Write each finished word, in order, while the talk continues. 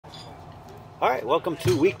All right, welcome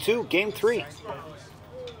to week 2, game 3.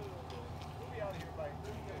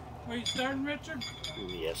 Are you starting, Richard?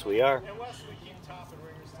 Yes, we are.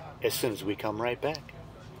 As soon as we come right back.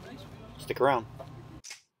 Stick around.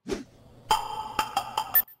 Here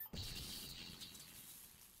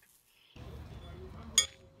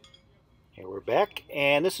we're back,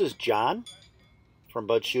 and this is John from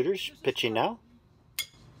Bud Shooters pitching now.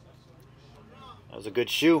 That was a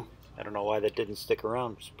good shoe. I don't know why that didn't stick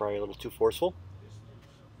around. It's probably a little too forceful.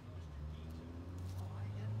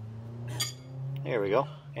 There we go.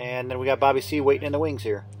 And then we got Bobby C waiting in the wings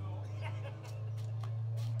here.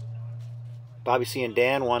 Bobby C and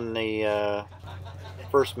Dan won the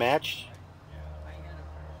first match,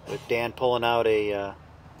 with Dan pulling out a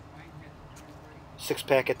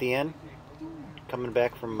six-pack at the end, coming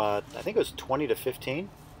back from I think it was 20 to 15.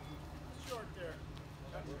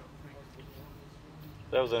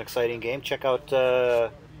 That was an exciting game. Check out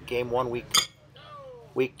game 1, week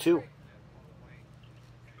 2.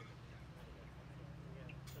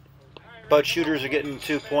 Bud Shooters are getting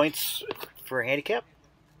 2 points for a handicap.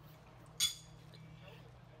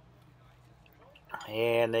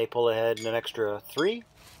 And they pull ahead an extra 3.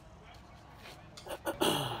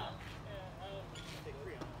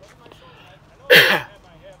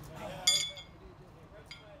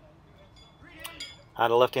 On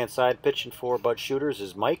the left-hand side, pitching for Bud Shooters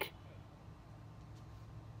is Mike.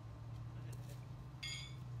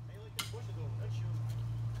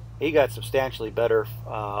 He got substantially better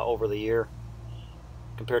over the year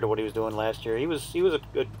compared to what he was doing last year. He was a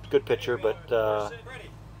good pitcher, but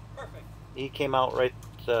he came out right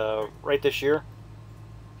this year,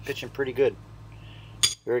 pitching pretty good,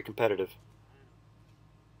 very competitive.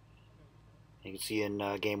 You can see in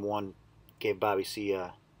game 1, gave Bobby C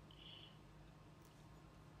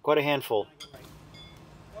quite a handful,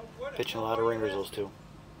 pitching a lot of ringers, those two.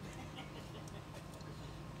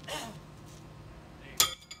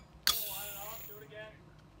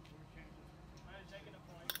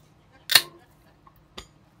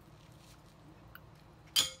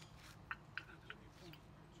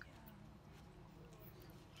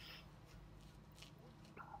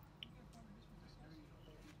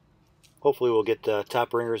 Hopefully we'll get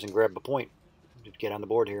top ringers and grab a point to get on the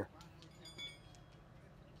board here.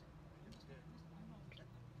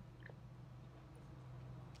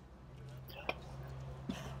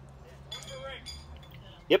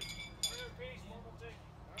 Yep.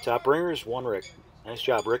 Top ringers, 1 Rick. Nice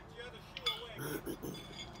job, Rick.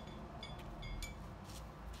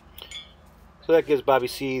 So that gives Bobby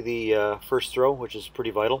C the first throw, which is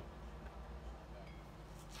pretty vital.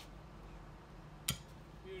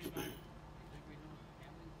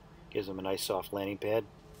 Gives him a nice soft landing pad.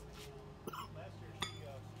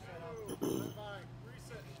 So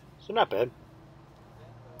not bad.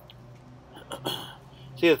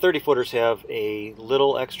 See, the 30-footers have a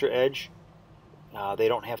little extra edge. They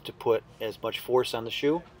don't have to put as much force on the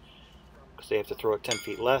shoe because they have to throw it 10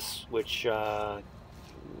 feet less, which a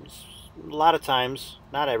lot of times,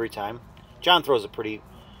 not every time. John throws a pretty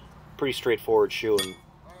straightforward shoe and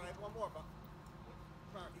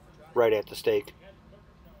right at the stake.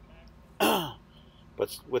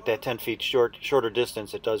 But with that 10 feet shorter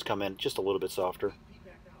distance, it does come in just a little bit softer.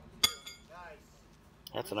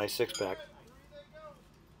 That's a nice 6-pack.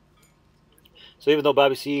 So even though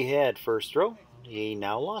Bobby C had first throw, he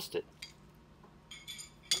now lost it.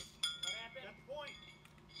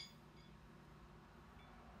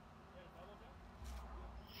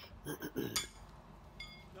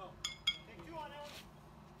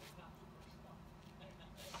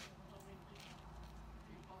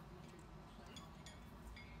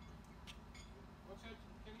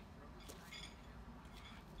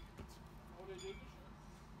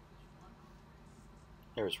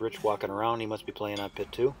 There's Rich walking around. He must be playing on pit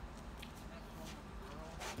 2. All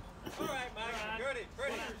right, Mike. Good.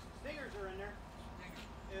 Pretty. Stingers are in there.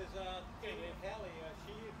 Is Hallie,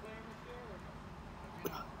 she playing this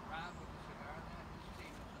year?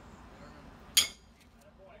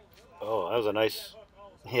 Oh, that was a nice.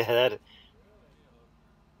 Yeah, that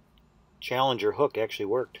Challenger hook actually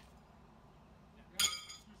worked. 3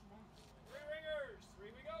 ringers.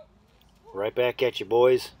 3 we go. Right back at you,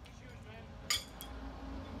 boys.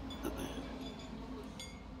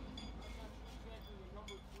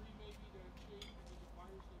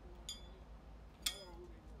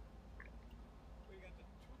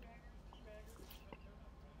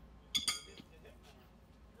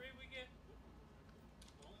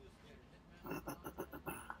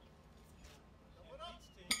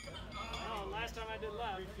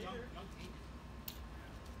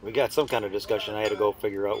 We got some kind of discussion. I had to go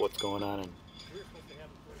figure out what's going on, and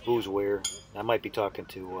who's where. I might be talking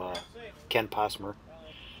to Ken Posmer.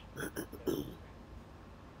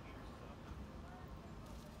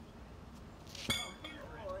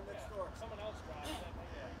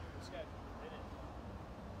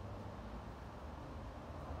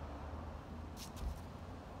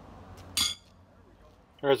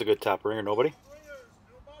 There's a good top ringer, nobody.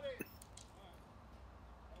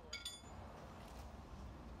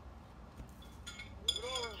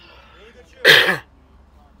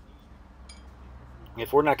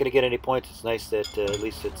 If we're not going to get any points, it's nice that at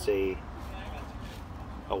least it's a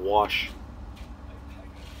wash.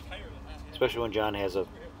 Especially when John has a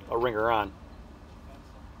ringer on.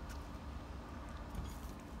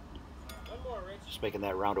 Just making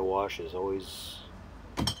that round a wash is always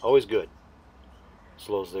good.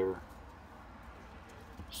 Slows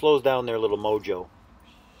down their little mojo.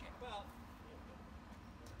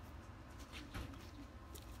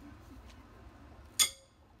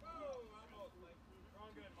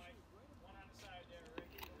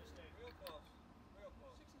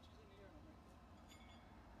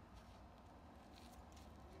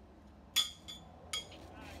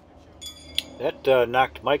 That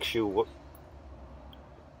knocked Mike's shoe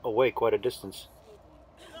away quite a distance.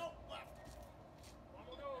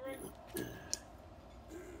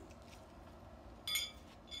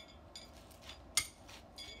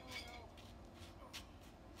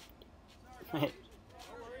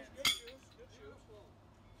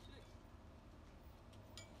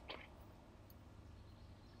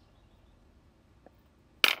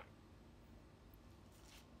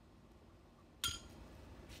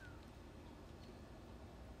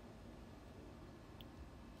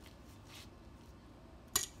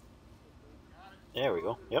 There we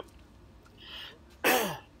go. Yep.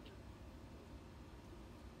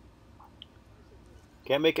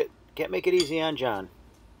 Can't make it easy on John.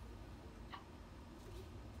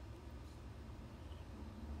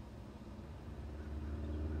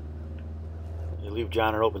 You leave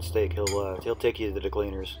John an open stake, he'll take you to the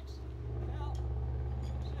decleaners.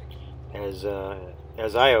 As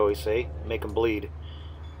I always say, make him bleed. If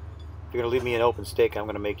you're gonna leave me an open stake, I'm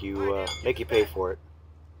gonna make you pay for it.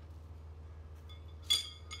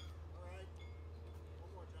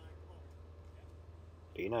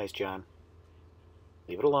 Be nice, John.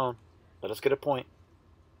 Leave it alone. Let us get a point.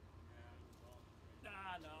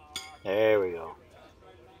 There we go.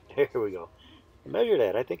 There we go. Measure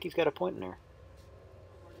that. I think he's got a point in there.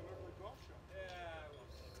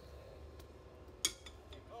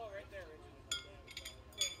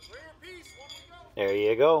 There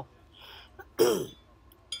you go. I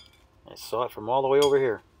saw it from all the way over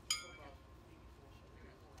here.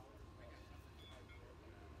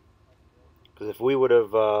 Because if we would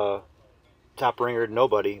have top ringered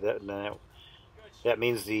nobody, that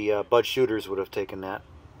means the Bud shooters would have taken that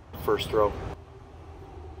first throw.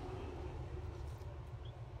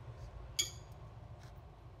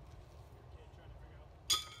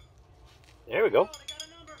 There we go.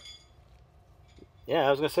 Yeah,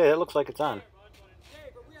 I was gonna say that looks like it's on.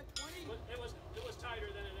 It was tighter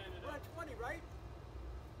than it ended up. We're at 20, right?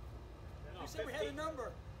 You said we had a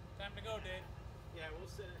number. Time to go, Dave. Yeah, we'll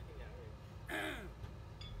sit in. Okay,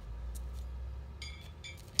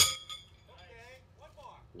 one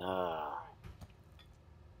more. Nah.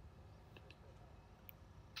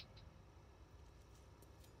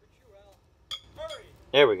 Hurry.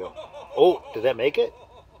 There we go. Oh, did that make it?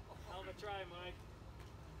 Hell of a try, Mike.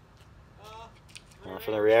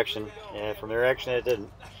 From the reaction, yeah, from the reaction it didn't.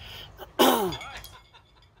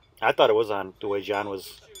 I thought it was on the way John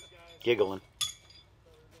was giggling.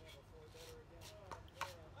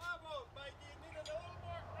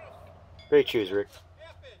 Great shoes, Rick.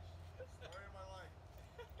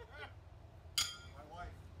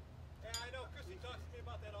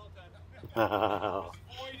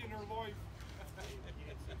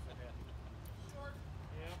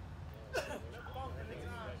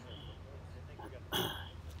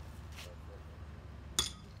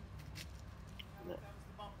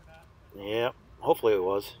 Yeah, hopefully it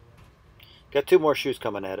was. Got two more shoes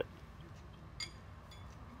coming at it.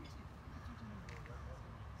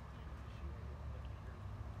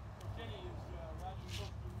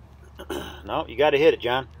 No, you got to hit it,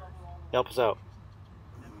 John. Help us out.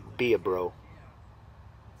 Be a bro.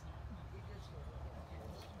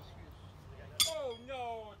 Oh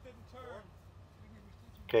no, it didn't turn.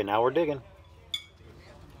 Okay, now we're digging.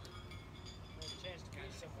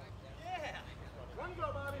 Yeah. One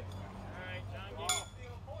go, Bobby. All right, John, get it.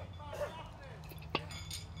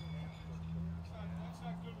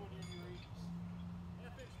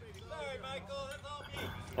 Sorry, Michael. That's all me.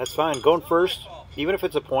 That's fine. Going first, even if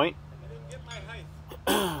it's a point. I didn't get my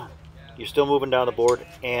height. you're still moving down the board,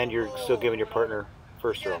 and you're still giving your partner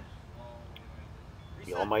first throw.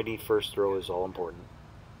 The almighty first throw is all important.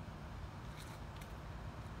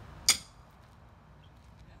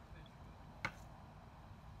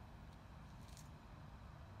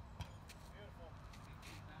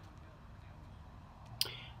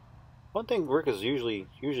 One thing Rick is usually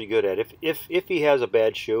good at, if he has a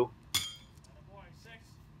bad shoe,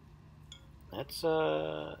 that's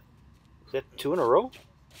is that 2 in a row?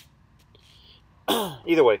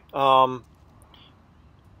 Either way,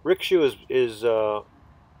 Rick's shoe is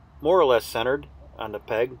more or less centered on the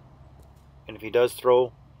peg, and if he does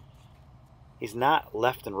throw, he's not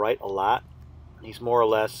left and right a lot. He's more or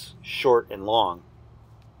less short and long.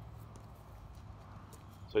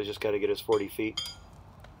 So he's just got to get his 40 feet.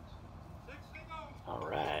 All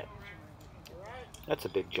right. That's a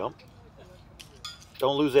big jump.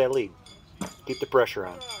 Don't lose that lead. Keep the pressure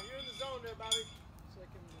on.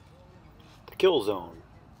 The kill zone.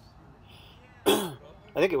 I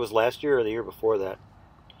think it was last year or the year before that.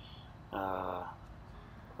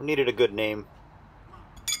 We needed a good name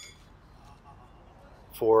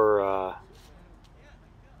for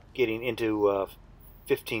getting into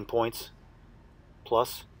 15 points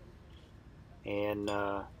plus. And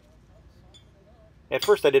at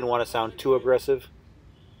first I didn't want to sound too aggressive,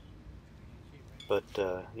 but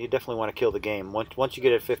you definitely want to kill the game. Once you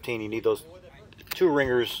get at 15, you need those 2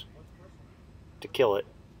 ringers to kill it.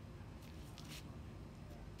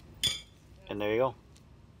 And there you go.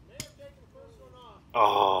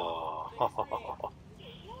 Oh,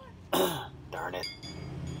 darn it.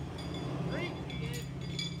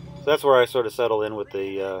 So that's where I sort of settled in with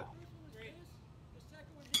the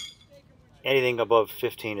anything above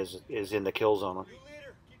 15 is in the kill zone.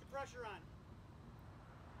 Keep the pressure on.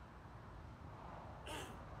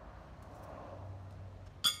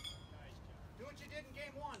 Do what you did in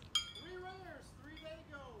game 1. 3 runners, 3 they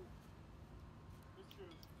go.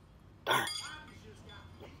 Darn.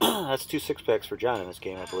 That's 2 6-packs for John in this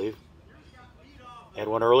game, I believe. Had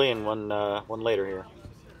one early and one later here.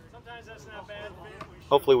 Sometimes that's not bad.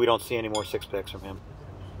 Hopefully we don't see any more 6-packs from him.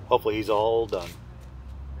 Hopefully he's all done.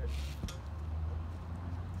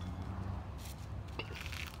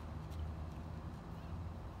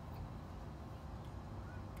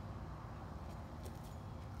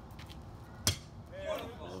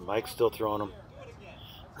 And Mike's still throwing them.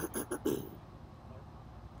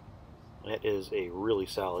 That is a really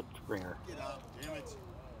solid ringer.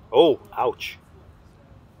 Oh, ouch.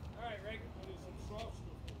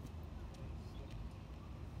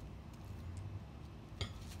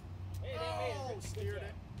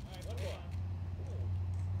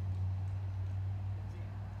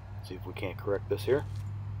 See if we can't correct this here.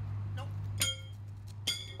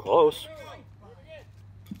 Close.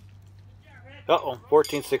 Uh-oh,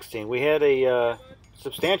 14-16. We had a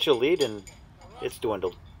substantial lead, and it's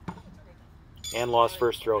dwindled. And lost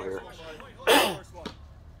first throw here.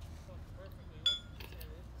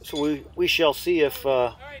 So we shall see if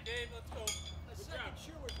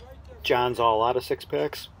John's all out of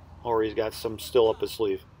 6-packs, or he's got some still up his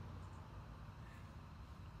sleeve.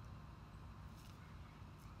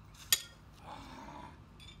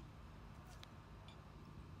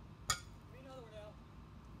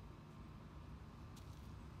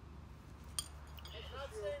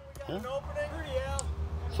 Huh?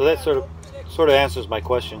 So that sort of answers my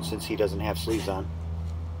question, since he doesn't have sleeves on.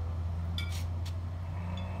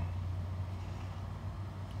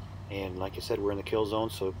 And like I said, we're in the kill zone,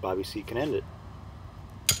 so Bobby C can end it.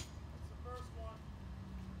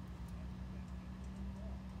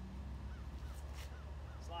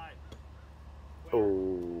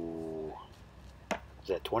 Oh, is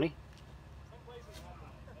that 20?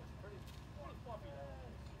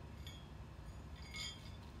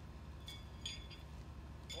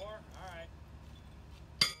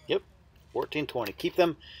 Yep, 14-20.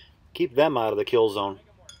 Keep them out of the kill zone.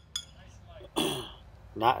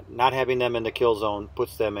 Not having them in the kill zone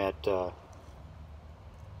puts them at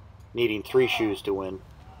needing 3 shoes to win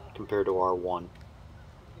compared to our 1.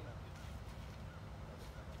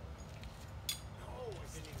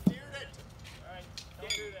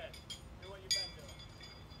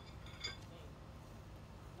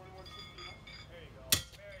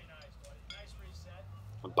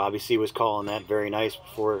 Bobby C was calling that very nice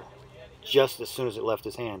before, just as soon as it left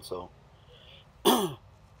his hand. So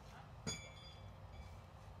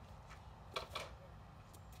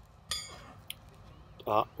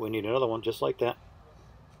we need another one just like that.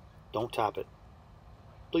 Don't top it.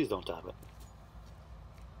 Please don't top it.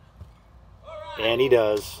 And he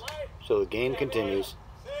does. So the game continues.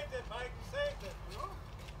 Saved it, Mike. Saved it.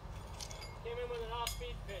 Came in with an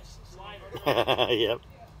off-speed pitch. Slide. Yep.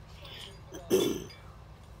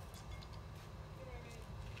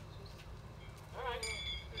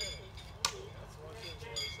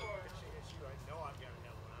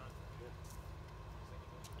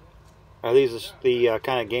 Are these the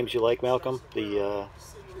kind of games you like, Malcolm? The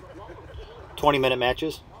 20-minute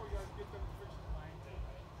matches?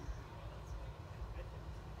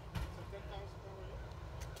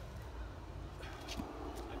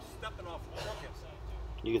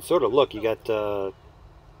 You can sort of look. You got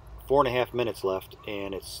 4.5 minutes left,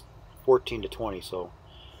 and it's 14 to 20. So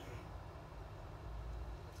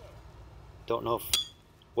don't know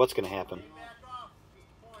what's going to happen.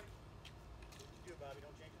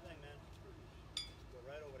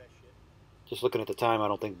 Just looking at the time, I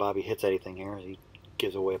don't think Bobby hits anything here. He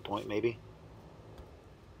gives away a point, maybe.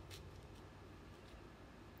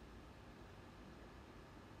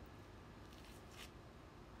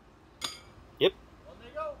 Yep.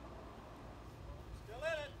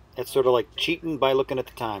 That's sort of like cheating by looking at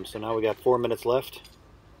the time. So now we got 4 minutes left.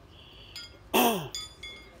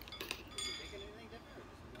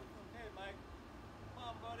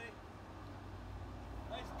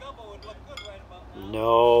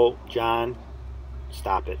 No, John.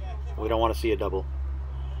 Stop it. We don't want to see a double.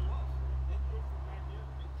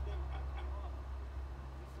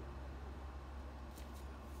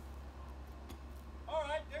 All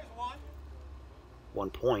right, there's one. 1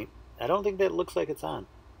 point. I don't think that looks like it's on.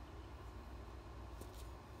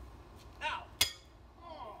 Now.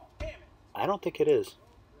 Oh, damn it. I don't think it is.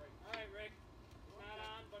 All right, Rick. Not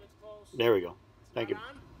on, but it's close. There we go. Thank you. Not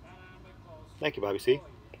on, but close. Thank you, Bobby C.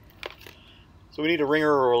 So we need a ringer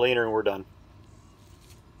or a laner and we're done.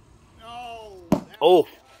 No. Oh,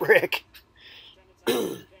 Rick.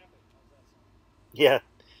 Yeah.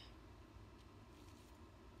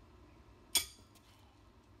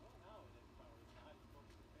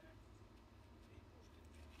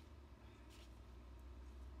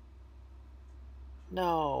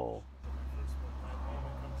 No.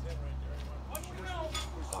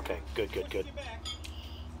 Okay, good, good, good.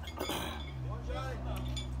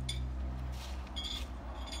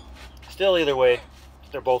 Still, either way,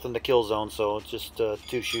 they're both in the kill zone, so it's just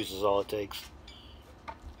 2 shoes is all it takes.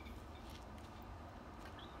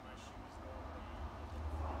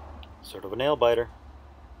 Sort of a nail biter.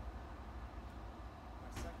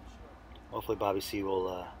 Hopefully Bobby C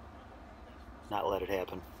will not let it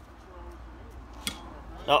happen.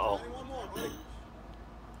 Uh-oh.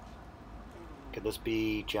 Could this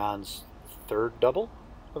be John's 3rd double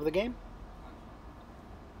of the game?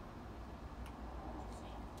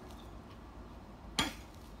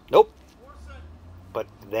 Nope. But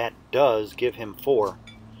that does give him 4.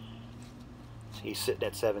 He's sitting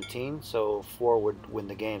at 17, so 4 would win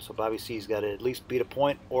the game. So Bobby C's got to at least beat a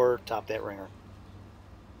point or top that ringer.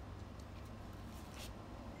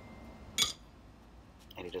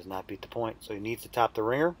 And he does not beat the point, so he needs to top the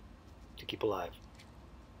ringer to keep alive.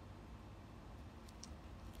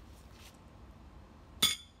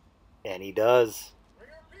 And he does.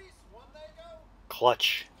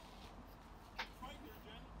 Clutch.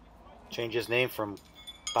 Change his name from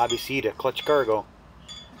Bobby C to Clutch Cargo.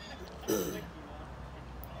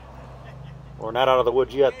 We're not out of the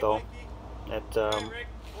woods yet, though. That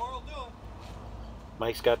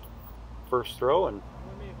Mike's got first throw, and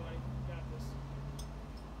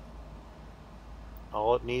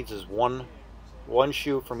all it needs is one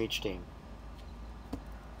shoe from each team.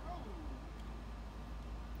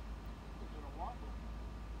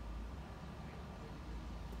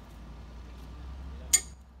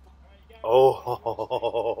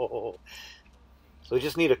 Oh, so we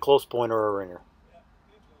just need a close point or a ringer.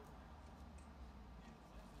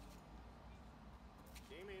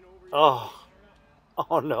 Oh,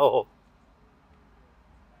 oh no.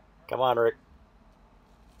 Come on, Rick.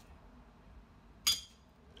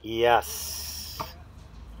 Yes.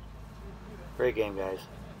 Great game, guys.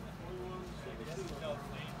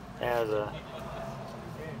 As a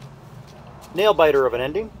nail biter of an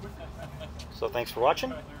ending. So thanks for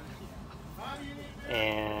watching.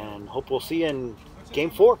 And hope we'll see you in Game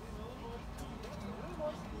 4.